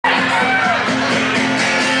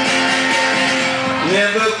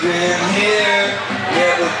been here,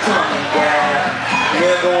 never coming back.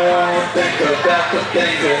 Never wanna think about the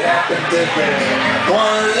things that happened today.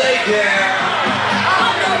 Wanna lay down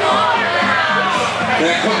on the water now.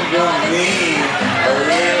 Then come on me, a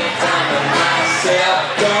little time to myself.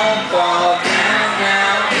 Don't fall down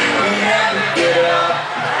now, you never get up.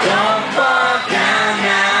 Don't fall down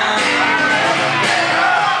now.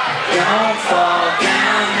 Don't fall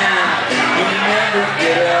down now, you never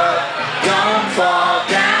get up. Don't fall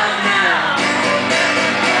down now.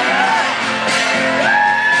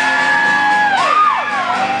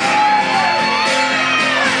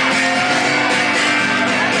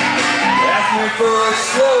 Ask me for a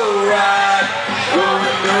slow ride,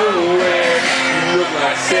 going nowhere. You look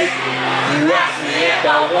like Satan. You ask me if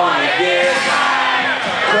I wanna get high.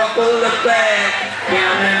 Couple of bags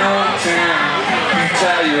down in Old Town. You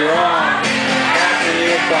tie your arm. Ask me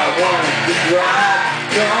if I wanted to drive.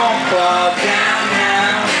 Don't fall down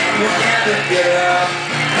now, you never get up.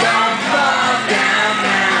 Don't fall down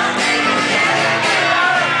now.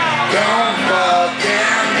 Don't fall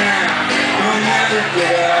down now, you never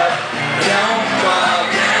get up. Don't fall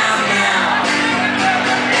down now.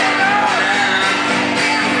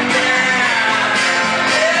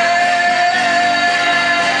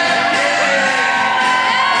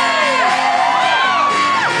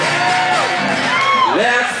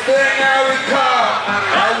 Last thing I recall,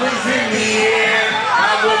 I was in the air.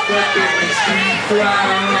 I woke up in the street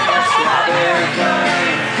crying with my strawberry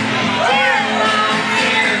pie. 10 long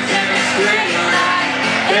years in a straight line,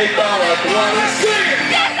 they fall like water.